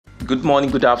Good morning,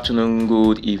 good afternoon,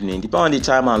 good evening. Depending on the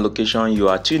time and location you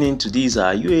are tuning to, these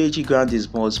are UAAG Grant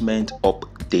Disbursement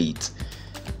update.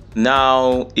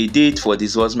 Now, a date for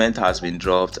disbursement has been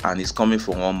dropped and it's coming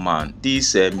from one man.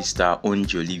 This Mr.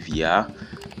 Olivia.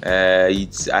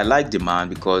 I like the man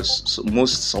because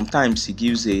sometimes he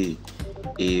gives a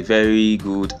very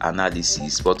good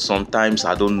analysis, but sometimes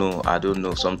I don't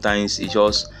know. Sometimes he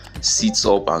just sits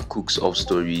up and cooks up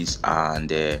stories,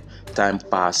 and time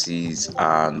passes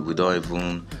and we don't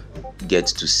even get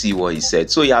to see what he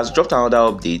said. So he has dropped another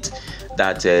update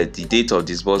that the date of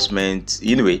disbursement.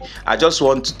 Anyway, I just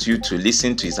want you to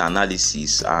listen to his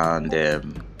analysis and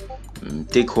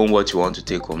take home what you want to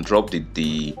take home. Drop your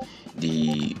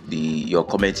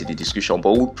comment in the description,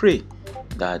 but we pray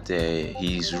that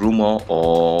his rumor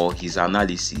or his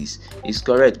analysis is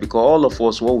correct, because all of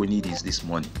us, what we need is this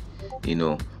money,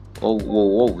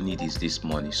 what we need is this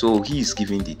money. So he is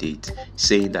giving the date,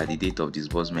 saying that the date of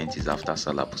disbursement is after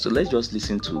Salah. So let's just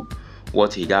listen to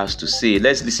what he has to say.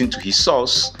 Let's listen to his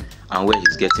source and where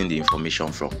he's getting the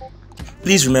information from.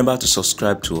 Please remember to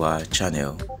subscribe to our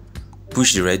channel.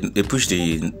 Push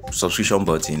the subscription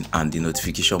button and the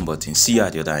notification button. See you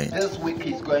at the other end. This week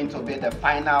is going to be the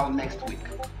final next week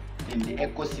in the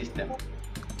ecosystem.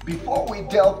 Before we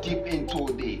delve deep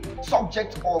into the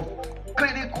subject of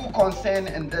critical concern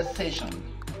in this session,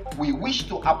 we wish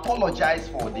to apologize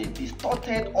for the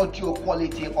distorted audio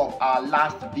quality of our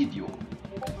last video.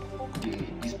 The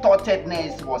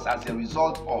distortedness was as a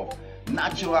result of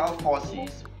natural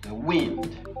forces, the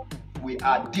wind. We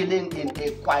are dealing in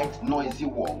a quite noisy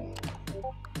world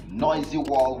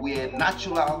where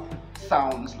natural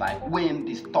sounds like wind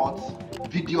distorts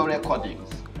video recordings,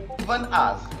 even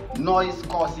as noise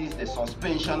causes the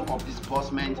suspension of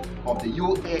disbursement of the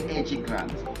UAAG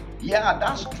grant. Yeah,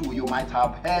 that's true. You might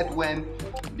have heard when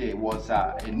there was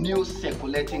a news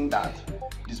circulating that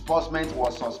disbursement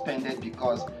was suspended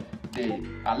because the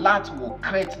alert will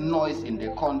create noise in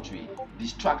the country,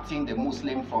 distracting the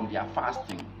Muslim from their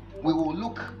fasting. We will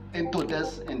look into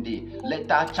this in the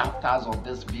later chapters of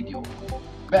this video.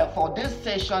 But for this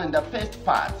session, in the first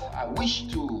part, I wish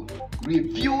to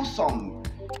review some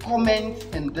comments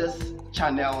in this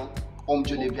channel,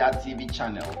 Olivia TV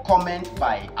channel. Comments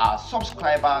by our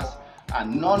subscribers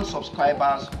and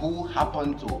non-subscribers who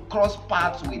happen to cross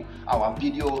paths with our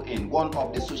video in one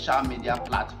of the social media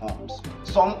platforms.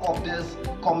 Some of these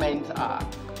comments are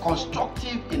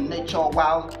constructive in nature,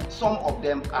 while some of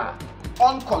them are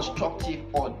unconstructive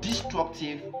or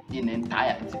destructive in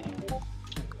entirety.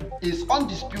 It's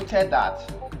undisputed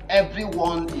that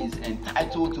everyone is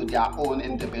entitled to their own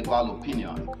individual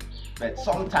opinion, but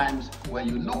sometimes when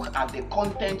you look at the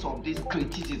content of this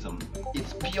criticism,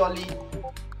 it's purely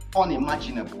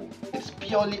unimaginable. It's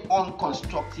purely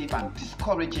unconstructive and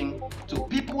discouraging to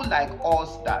people like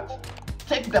us that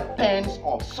take the pains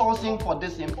of sourcing for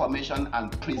this information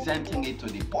and presenting it to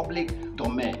the public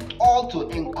domain, all to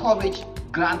encourage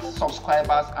grant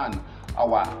subscribers and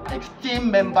our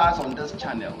esteemed members on this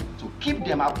channel to keep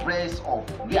them abreast of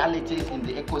realities in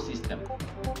the ecosystem.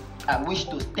 I wish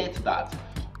to state that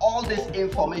all these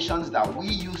informations that we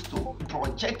use to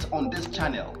project on this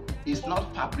channel is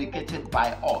not fabricated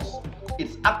by us.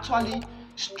 It's actually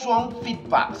strong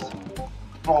feedbacks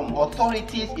from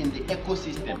authorities in the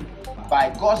ecosystem. By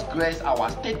God's grace, our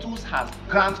status has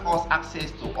granted us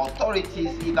access to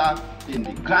authorities either in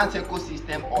the grant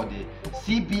ecosystem or the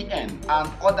CBN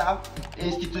and other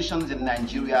institutions in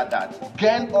Nigeria that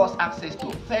gain us access to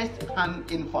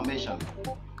first-hand information.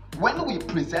 When we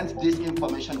present this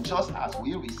information just as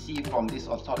we receive from these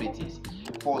authorities,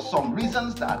 for some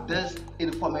reasons that this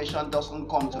information doesn't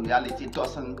come to reality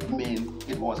doesn't mean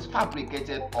it was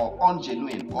fabricated or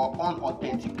ungenuine or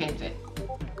unauthenticated.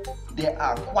 There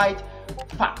are quite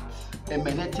facts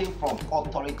emanating from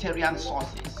authoritarian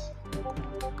sources.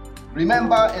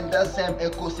 Remember, in the same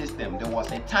ecosystem, there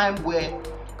was a time where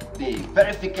the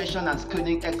verification and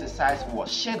screening exercise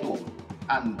was scheduled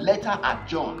and later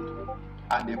adjourned.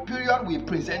 At the period we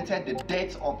presented the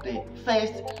date of the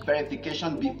first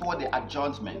verification before the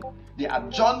adjournment. The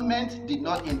adjournment did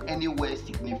not in any way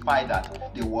signify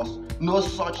that there was no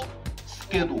such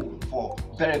schedule for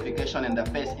verification in the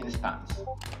first instance.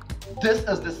 This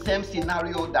is the same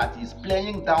scenario that is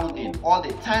playing down in all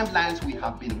the timelines we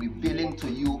have been revealing to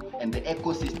you in the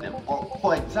ecosystem.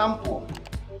 For example,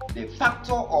 the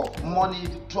factor of money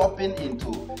dropping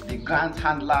into the grant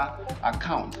handler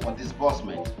account for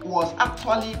disbursement was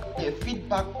actually a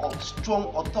feedback of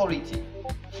strong authority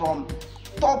from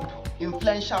top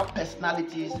influential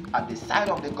personalities at the side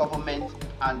of the government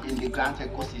and in the grant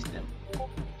ecosystem.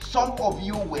 Some of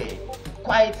you were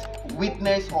quite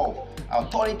witness of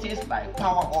Authorities like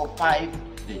Power of Five,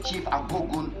 the Chief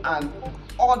Agogun, and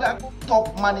other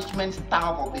top management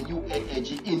staff of the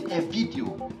UAAG in a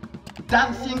video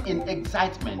dancing in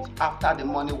excitement after the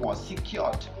money was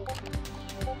secured.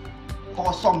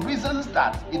 For some reasons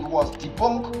that it was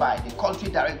debunked by the country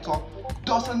director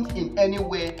doesn't in any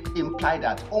way imply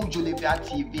that Omjolivia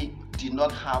TV did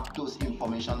not have those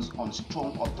informations on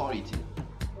strong authority.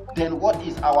 Then what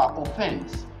is our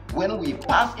offense when we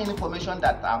pass information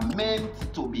that are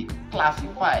meant to be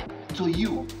classified to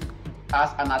you as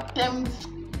an attempt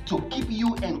to keep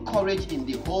you encouraged in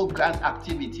the whole grant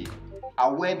activity,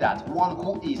 aware that one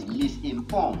who is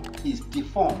misinformed is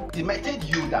deformed? Intimated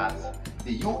you that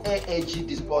the UAAG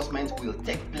disbursement will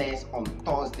take place on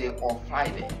Thursday or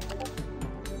Friday.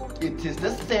 It is the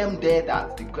same day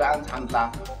that the grant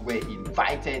handler were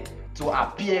invited to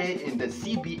appear in the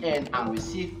CBN and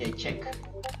receive a check.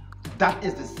 That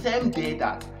is the same day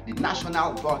that the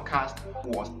national broadcast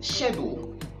was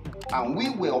scheduled, and we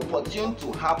were opportune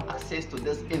to have access to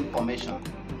this information.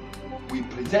 We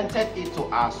presented it to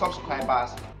our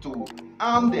subscribers to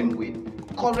arm them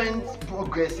with current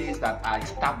progresses that are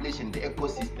established in the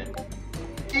ecosystem.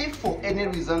 If for any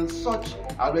reason such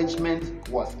arrangement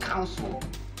was cancelled,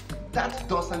 that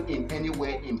doesn't in any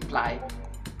way imply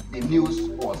the news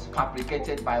was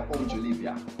fabricated by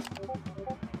Omjolivia.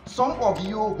 Some of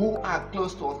you who are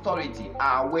close to authority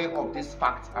are aware of this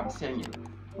fact I'm saying.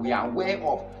 We are aware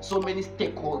of so many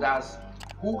stakeholders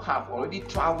who have already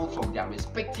traveled from their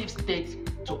respective states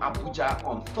to Abuja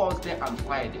on Thursday and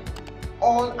Friday,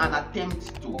 all an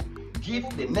attempt to give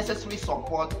the necessary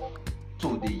support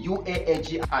to the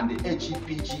UAAG and the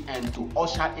AGPGN to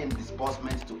usher in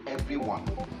disbursement to everyone.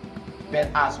 But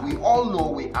as we all know,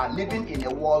 we are living in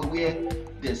a world where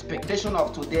the expectation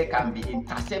of today can be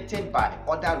intercepted by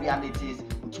other realities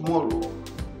tomorrow.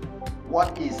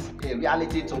 What is a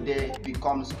reality today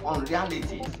becomes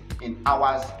unrealities in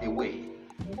hours away.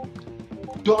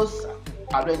 Those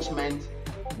arrangements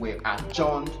were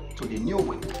adjourned to the new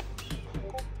week.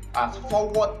 As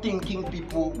forward-thinking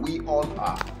people we all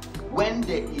are, when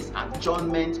there is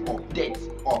adjournment of dates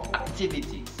of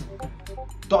activities,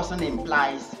 doesn't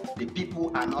imply the people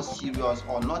are not serious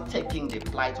or not taking the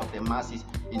plight of the masses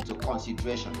into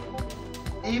consideration.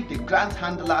 If the grant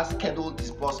handler scheduled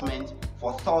disbursement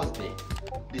for Thursday,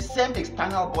 the same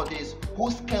external bodies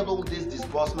who scheduled this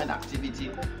disbursement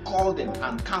activity call them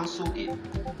and cancel it,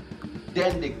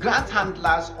 then the grant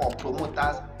handlers or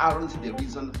promoters aren't the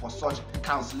reason for such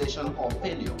cancellation or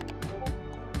failure.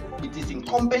 It is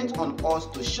incumbent on us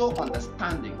to show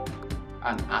understanding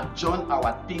and adjourn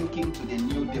our thinking to the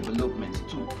new developments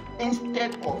too,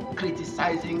 instead of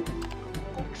criticizing,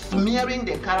 smearing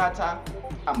the character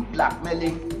and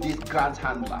blackmailing this grant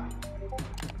handler.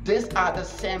 These are the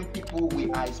same people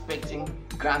we are expecting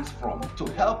grants from to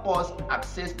help us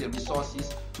access the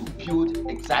resources to build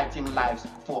exciting lives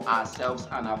for ourselves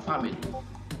and our family.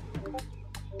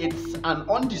 It's an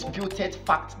undisputed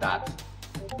fact that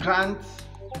grants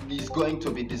is going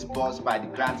to be disbursed by the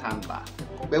grant handler,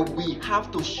 but we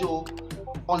have to show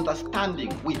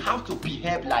understanding. We have to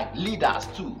behave like leaders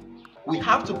too. We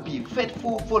have to be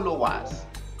faithful followers,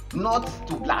 not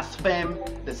to blaspheme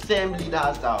the same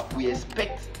leaders that we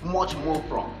expect much more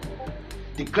from.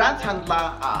 The grant handler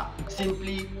are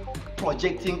simply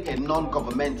projecting a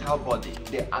non-governmental body.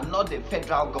 They are not the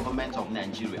federal government of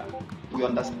Nigeria. We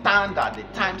understand that the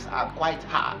times are quite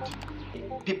hard.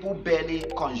 People barely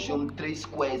consume 3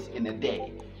 squares in a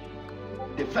day.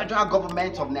 The federal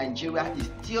government of Nigeria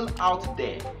is still out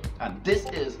there, and this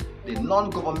is the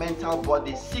non-governmental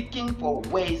body seeking for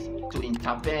ways to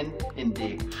intervene in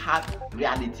the hard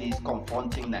realities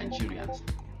confronting Nigerians.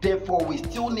 Therefore, we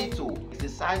still need to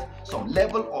exercise some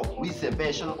level of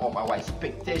reservation of our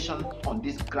expectation on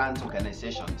these grant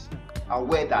organizations,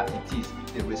 aware that it is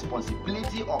the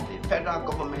responsibility of the federal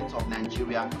government of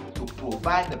Nigeria to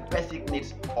provide the basic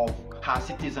needs of her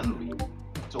citizenry.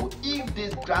 So if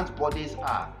these grant bodies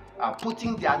are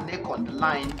putting their neck on the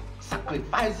line,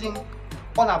 sacrificing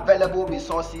unavailable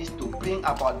resources to bring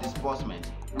about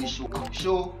disbursement, we should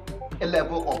show a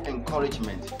level of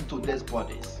encouragement to these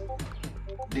bodies.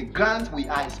 The grant we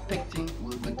are expecting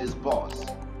will be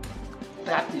disbursed.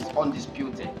 That is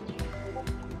undisputed.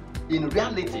 In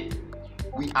reality,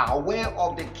 we are aware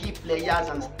of the key players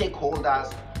and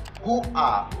stakeholders who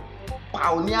are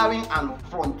pioneering and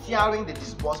frontiering the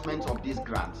disbursement of these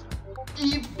grants.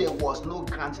 If there was no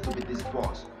grant to be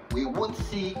disbursed, we would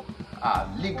see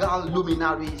legal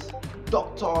luminaries,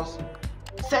 doctors,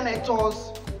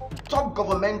 senators, top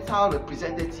governmental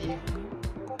representatives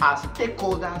as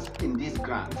stakeholders in these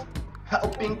grants,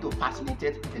 helping to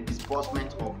facilitate the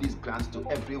disbursement of these grants to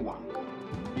everyone.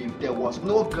 If there was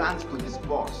no grant to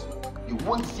disburse, you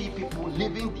won't see people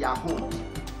leaving their homes.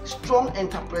 Strong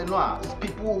entrepreneurs,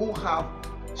 people who have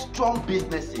strong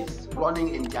businesses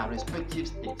running in their respective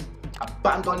states,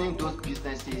 abandoning those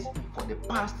businesses for the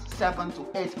past 7 to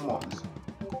 8 months,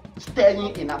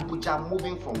 staying in Abuja,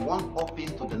 moving from one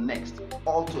office to the next,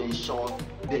 all to ensure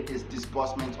there is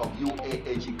disbursement of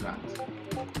UAAG grant.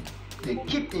 They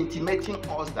keep intimating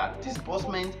us that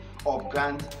disbursement of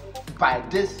grant, by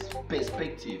this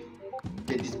perspective,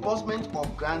 the disbursement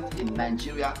of grant in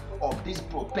Nigeria of this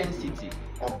propensity,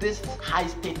 of this high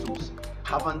status,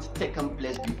 haven't taken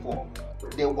place before.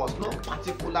 There was no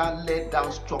particular laid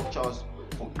down structures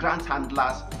for grant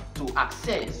handlers to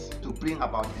access to bring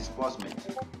about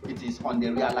disbursement. It is on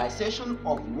the realization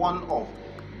of one of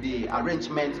the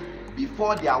arrangements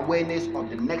before the awareness of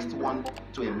the next one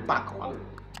to embark on.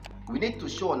 We need to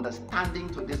show understanding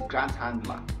to this grant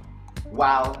handler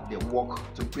while they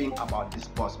work to bring about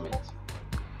disbursement.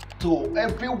 To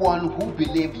everyone who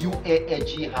believes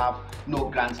UAAG have no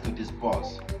grants to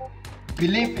disburse,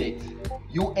 believe it,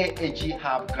 UAAG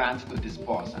have grants to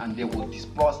disburse and they will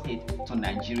disburse it to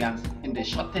Nigerians in the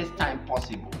shortest time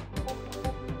possible.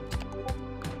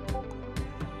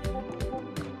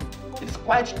 It's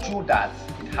quite true that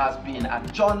it has been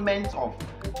adjournment of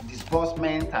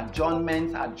disbursement,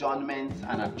 adjournment,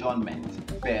 and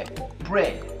adjournment. But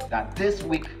pray that this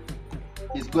week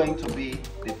is going to be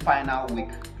the final week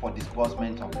for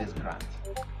disbursement of this grant.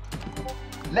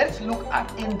 Let's look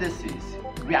at indices,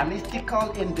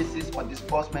 realistical indices for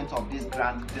disbursement of this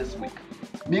grant this week.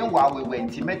 Meanwhile, we were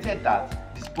intimated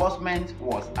that disbursement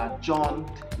was adjourned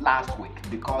last week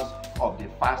because of the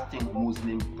fasting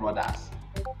Muslim brothers.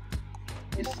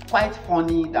 It's quite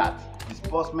funny that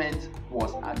disbursement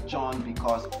was adjourned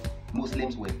because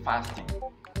Muslims were fasting,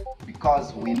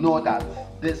 because we know that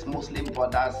these Muslim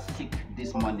brothers seek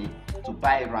this money to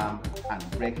buy ram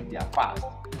and break their fast.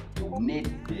 They will need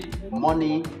the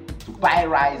money to buy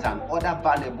rice and other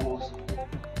valuables,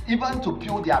 even to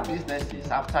build their businesses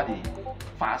after the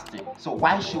fasting. So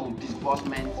why should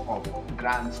disbursement of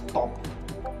grants stop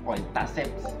or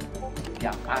intercept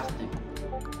their fasting?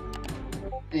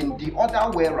 In the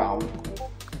other way around,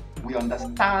 we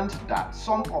understand that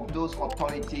some of those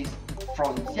authorities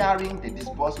frontiering the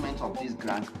disbursement of these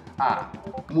grants are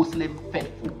Muslim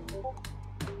faithful,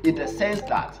 in the sense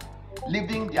that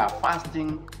leaving their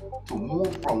fasting to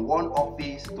move from one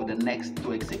office to the next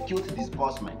to execute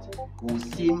disbursement will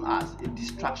seem as a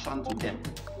distraction to them.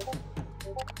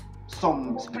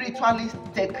 Some spiritualists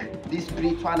take this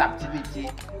spiritual activity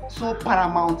so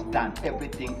paramount than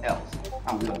everything else,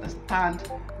 and we understand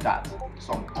that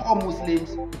some core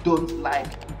Muslims don't like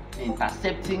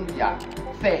intercepting their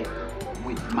faith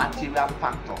with material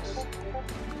factors.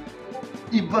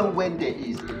 Even when there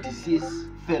is a deceased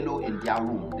fellow in their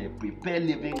room, they prefer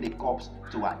leaving the corpse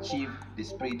to achieve the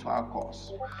spiritual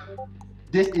cause.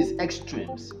 This is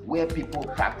extremes where people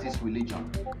practice religion,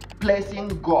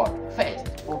 placing God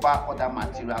first over other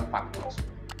material factors.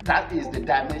 That is the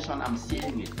dimension I'm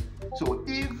seeing it. So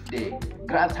if the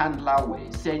grant handler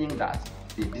were saying that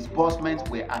the disbursements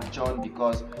were adjourned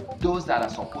because those that are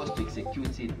supposed to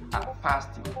execute it are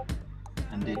fasting,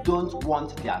 and they don't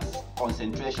want their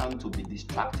concentration to be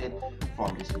distracted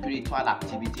from the spiritual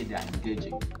activity they are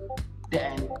engaging,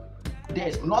 then there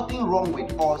is nothing wrong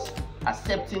with us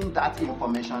accepting that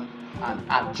information and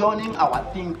adjourning our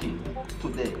thinking to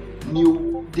the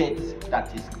new date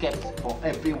that is kept for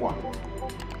everyone.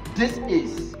 This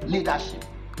is leadership.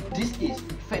 This is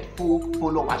faithful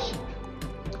followership,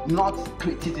 not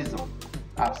criticism.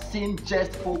 I've seen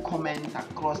jestful comments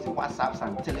across the WhatsApps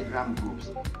and Telegram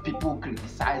groups, people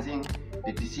criticizing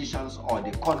the decisions or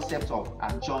the concept of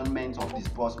adjournment of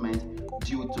disbursement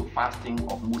due to fasting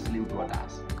of Muslim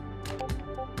brothers.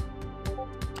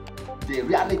 The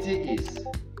reality is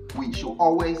we should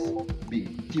always be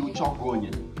future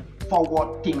going,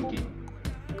 forward thinking.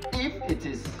 If it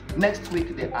is next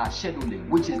week they are scheduling,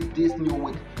 which is this new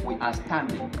week we are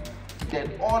standing,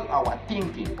 then all our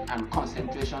thinking and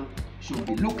concentration should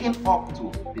be looking up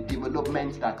to the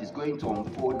development that is going to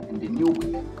unfold in the new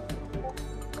week.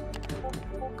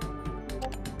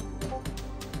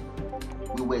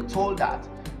 We were told that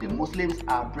the Muslims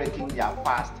are breaking their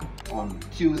fast on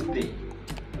Tuesday.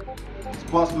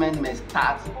 Disbursement may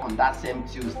start on that same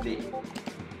Tuesday.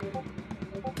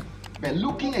 But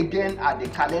looking again at the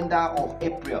calendar of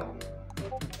April,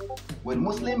 when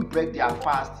Muslims break their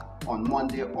fast on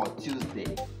Monday or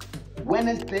Tuesday,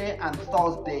 Wednesday and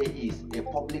Thursday is a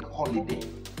public holiday.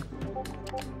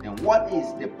 Then what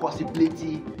is the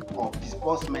possibility of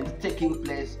disbursement taking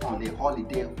place on a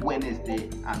holiday Wednesday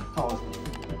and Thursday?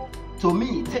 To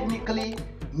me, technically,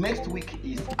 next week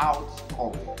is out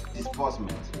of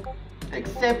disbursement,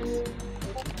 except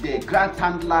the grant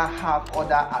handler have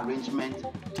other arrangements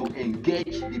to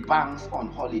engage the banks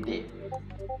on holiday.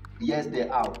 Yes,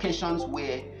 there are occasions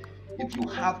where if you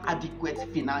have adequate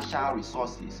financial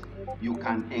resources, you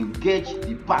can engage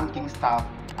the banking staff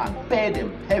and pay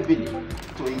them heavily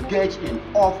to engage in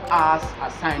off-hours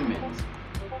assignments.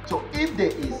 So if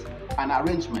there is an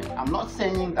arrangement, I'm not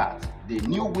saying that the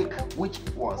new week, which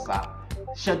was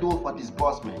scheduled for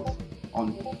disbursement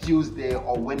on Tuesday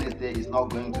or Wednesday, is not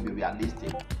going to be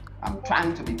realistic. I'm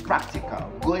trying to be practical,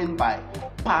 going by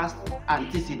past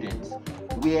antecedents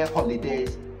where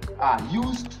holidays are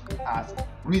used as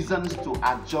reasons to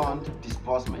adjourn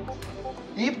disbursement.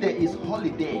 If there is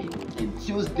holiday in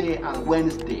Tuesday and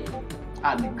Wednesday,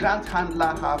 and the grant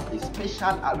handler have a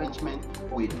special arrangement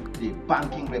with the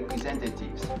banking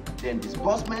representatives, then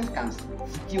disbursement can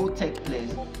still take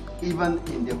place even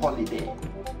in the holiday.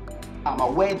 I'm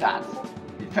aware that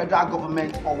the federal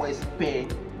government always pay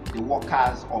the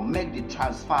workers or make the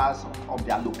transfers of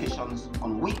their locations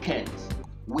on weekends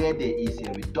where there is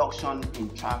a reduction in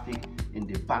traffic in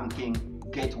the banking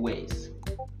gateways.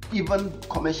 Even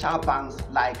commercial banks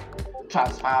like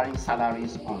transferring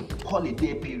salaries on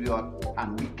holiday period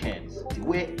and weekends,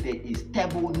 where there is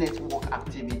stable network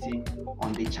activity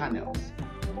on the channels.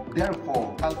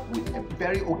 Therefore, with a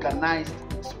very organized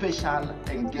special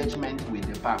engagement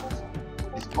with the banks,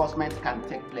 disbursement can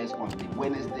take place on the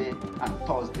Wednesday and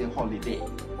Thursday holiday.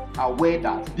 Aware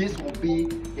that this will be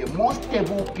a more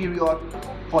stable period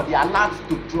for the alerts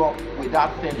to drop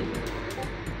without failing.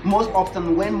 Most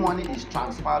often when money is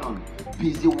transferred on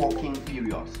busy working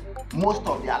periods, most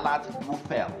of the alerts do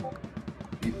fail.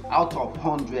 If out of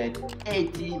 100,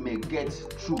 80 may get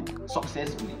through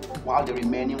successfully, while the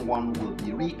remaining one will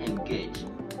be re-engaged.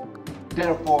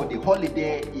 Therefore, the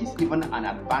holiday is even an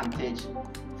advantage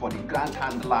for the grant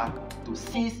handler to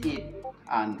seize it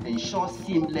and ensure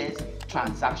seamless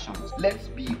transactions. Let's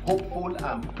be hopeful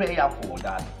and prayerful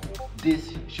that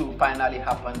this should finally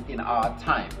happen in our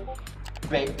time.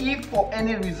 But if for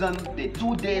any reason the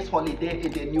 2 days holiday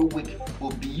in the new week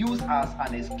will be used as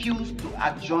an excuse to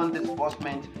adjourn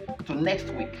disbursement to next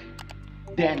week,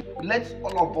 then let's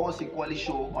all of us equally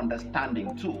show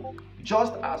understanding too.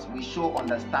 Just as we show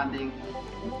understanding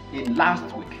in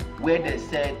last week, where they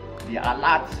said the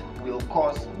alert will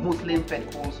cause Muslim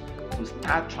faithfuls to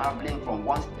start traveling from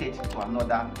one state to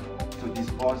another to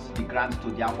disburse the grant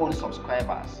to their own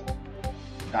subscribers.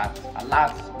 That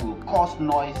alerts will cause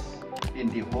noise in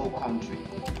the whole country,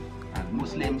 and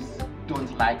Muslims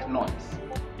don't like noise.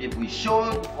 If we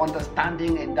showed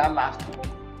understanding in that last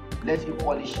week, let's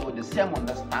equally show the same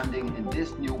understanding in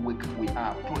this new week we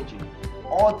are approaching.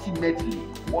 Ultimately,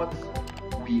 what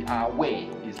we are aware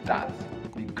is that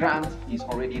the grant is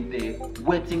already there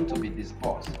waiting to be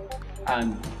disbursed,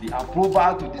 and the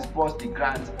approval to disburse the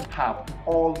grant have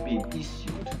all been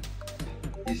issued.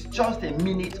 It's just a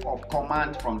minute of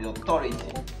command from the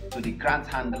authority to the grant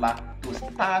handler to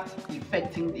start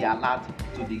effecting the alert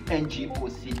to the NGO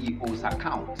CEO's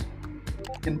account.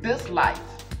 In this light,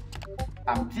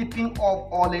 I'm tipping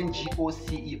off all NGO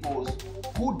CEOs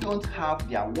who don't have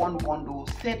their one bundle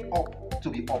set up to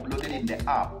be uploaded in the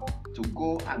app to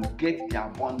go and get their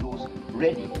bundles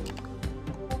ready.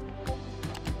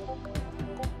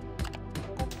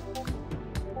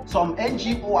 Some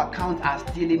NGO accounts are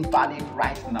still invalid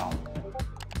right now.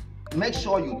 Make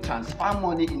sure you transfer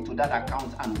money into that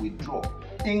account and withdraw,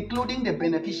 including the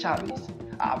beneficiaries.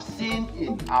 I've seen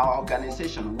in our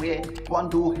organization where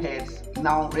bundle heads,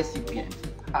 now recipients,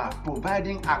 are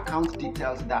providing account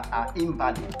details that are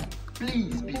invalid.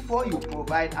 Please, before you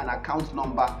provide an account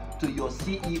number to your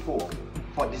CEO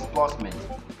for disbursement,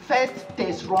 first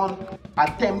test run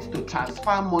attempts to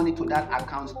transfer money to that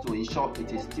account to ensure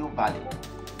it is still valid.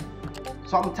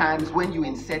 Sometimes when you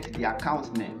insert the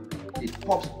account name, it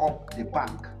pops up the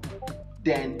bank.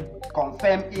 Then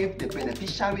confirm if the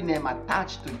beneficiary name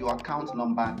attached to your account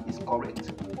number is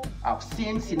correct. I've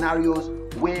seen scenarios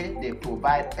where they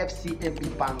provide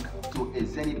FCMB Bank to a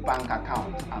Zenith Bank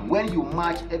account, and when you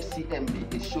match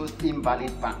FCMB, it shows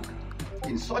invalid bank.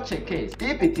 In such a case,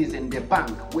 if it is in the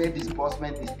bank where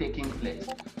disbursement is taking place,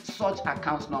 such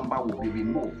account number will be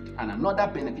removed and another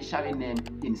beneficiary name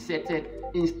inserted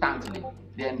instantly.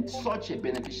 Then such a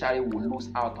beneficiary will lose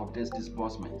out of this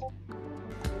disbursement.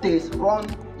 Test run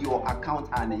your account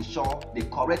and ensure the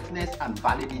correctness and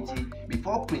validity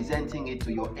before presenting it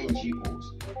to your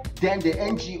NGOs. Then the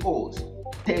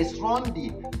NGOs test run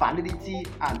the validity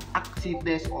and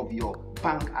activeness of your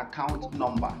bank account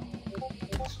number.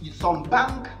 Some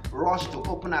bank rush to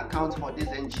open accounts for this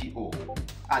NGO,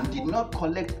 and did not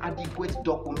collect adequate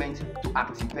documents to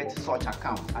activate such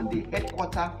accounts, and the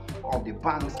headquarters of the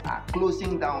banks are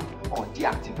closing down or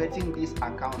deactivating these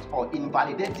accounts or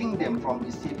invalidating them from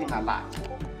receiving alert.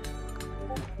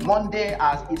 Monday,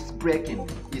 as it's breaking,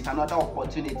 is another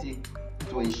opportunity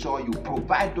to ensure you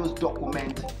provide those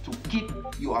documents to keep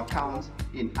your accounts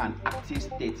in an active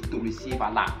state to receive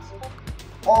alerts.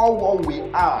 All what we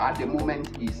are at the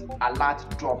moment is alert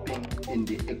dropping in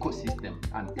the ecosystem,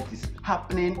 and it is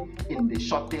happening in the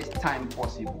shortest time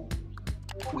possible.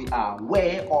 We are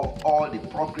aware of all the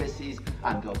progresses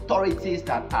and the authorities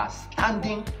that are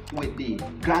standing with the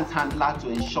grant handler to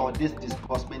ensure this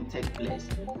disbursement takes place.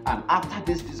 And after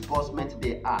this disbursement,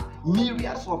 there are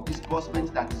myriads of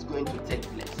disbursements that is going to take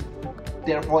place.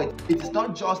 Therefore, it is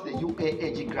not just the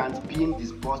UAAG grant being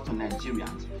disbursed to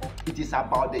Nigerians. It is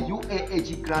about the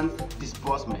UAAG grant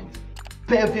disbursement,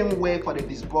 paving way for the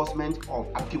disbursement of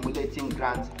accumulating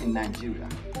grants in Nigeria.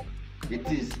 It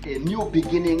is a new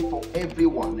beginning for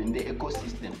everyone in the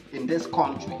ecosystem in this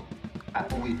country.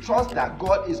 We trust that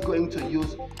God is going to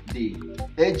use the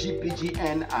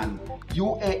AGPGN and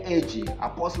UAAG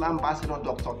Apostle Ambassador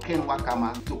Dr.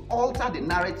 Nwakama to alter the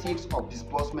narratives of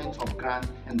disbursement of grants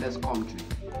in this country.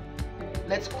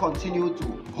 Let's continue to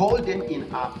hold them in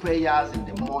our prayers in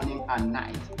the morning and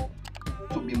night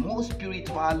to be more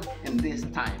spiritual in this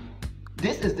time.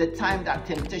 This is the time that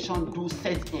temptation do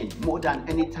set in more than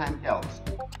any time else.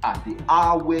 At the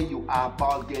hour where you are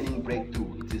about gaining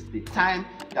breakthrough, it is the time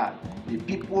that the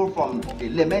people from the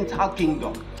elemental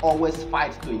kingdom always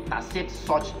fight to intercept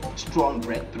such strong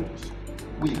breakthroughs.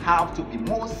 We have to be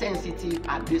more sensitive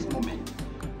at this moment.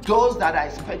 Those that are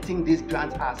expecting this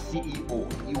grant as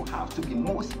CEO, you have to be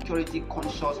more security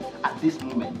conscious at this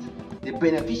moment. The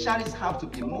beneficiaries have to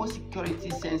be more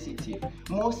security sensitive,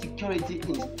 more security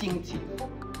instinctive.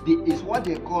 Is what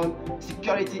they call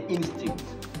security instinct.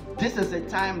 This is the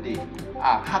time the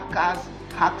hackers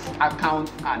hacks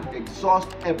account and exhaust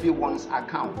everyone's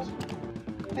account.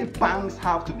 The banks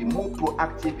have to be more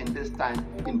proactive in this time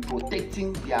in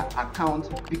protecting their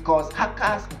account, because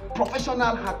hackers,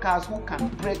 professional hackers who can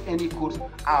break any codes,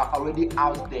 are already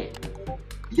out there.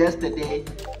 Yesterday,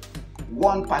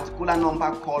 one particular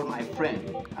number called my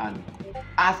friend and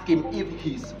asked him if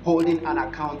he's holding an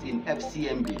account in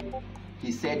FCMB.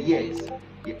 He said yes.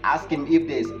 He asked him if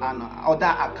there's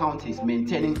another account he's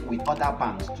maintaining with other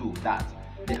banks too, that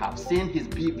they have seen his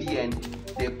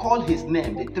BVN. They call his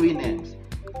name, the three names,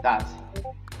 that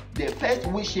they first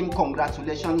wish him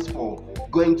congratulations for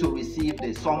going to receive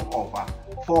the sum of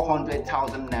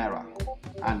 400,000 naira,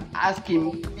 and ask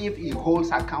him if he holds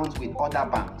accounts with other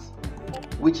banks,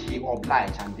 which he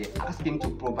obliged, and they asked him to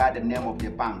provide the name of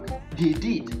the bank. He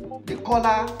did. The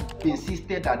caller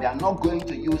insisted that they are not going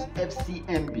to use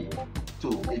FCMB to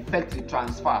effect the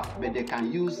transfer, but they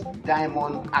can use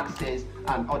Diamond, Access,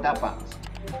 and other banks.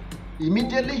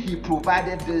 Immediately he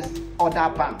provided this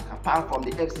other bank, apart from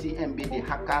the FCMB the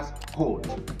hackers hold.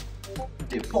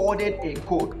 They forwarded a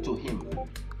code to him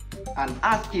and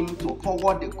asked him to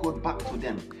forward the code back to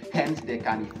them, hence they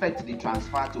can effect the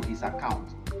transfer to his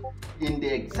account. In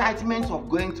the excitement of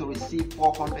going to receive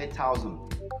 400,000,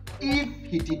 if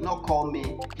he did not call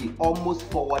me, he almost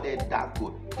forwarded that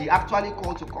code. He actually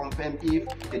called to confirm if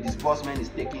the disbursement is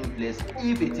taking place,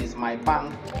 if it is my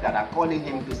bank that are calling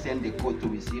him to send the code to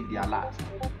receive the alert,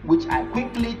 which I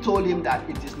quickly told him that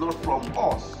it is not from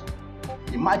us.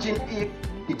 Imagine if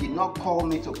he did not call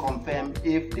me to confirm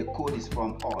if the code is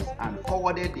from us and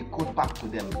forwarded the code back to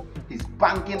them. His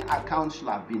banking account should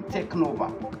have been taken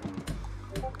over.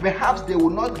 Perhaps they will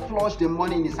not flush the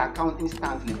money in his account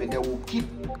instantly, but they will keep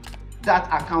that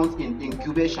account in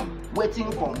incubation,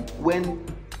 waiting for when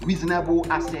reasonable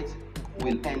assets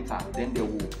will enter. Then they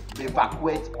will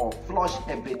evacuate or flush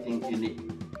everything in it.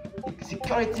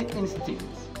 Security instinct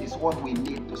is what we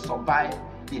need to survive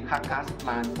the hackers'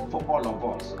 plan for all of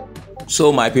us.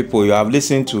 So my people, you have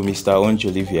listened to Mr.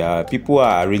 Onjolivia. People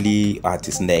are really at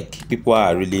his neck. People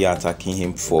are really attacking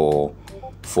him for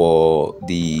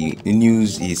the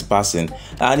news he's passing,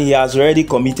 and he has already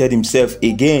committed himself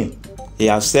again. He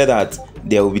has said that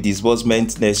there will be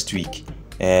disbursement next week,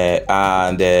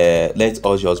 and let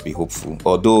us just be hopeful.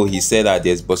 Although he said that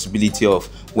there's possibility of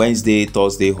Wednesday,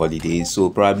 Thursday holidays, so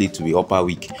probably to be upper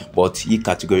week, but he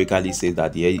categorically says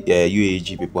that the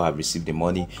UAAG people have received the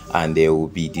money and there will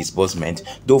be disbursement.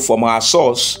 Though from our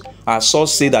source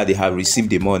say that they have received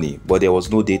the money, but there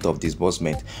was no date of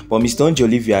disbursement. But Mr.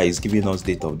 Onjolivia is giving us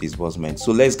date of disbursement.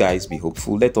 So let's guys be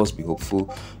hopeful. Let us be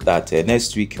hopeful that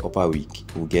next week, upper week,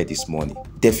 we'll get this money.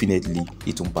 Definitely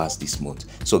it will pass this month.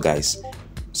 So guys,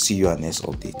 see you on next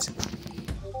update.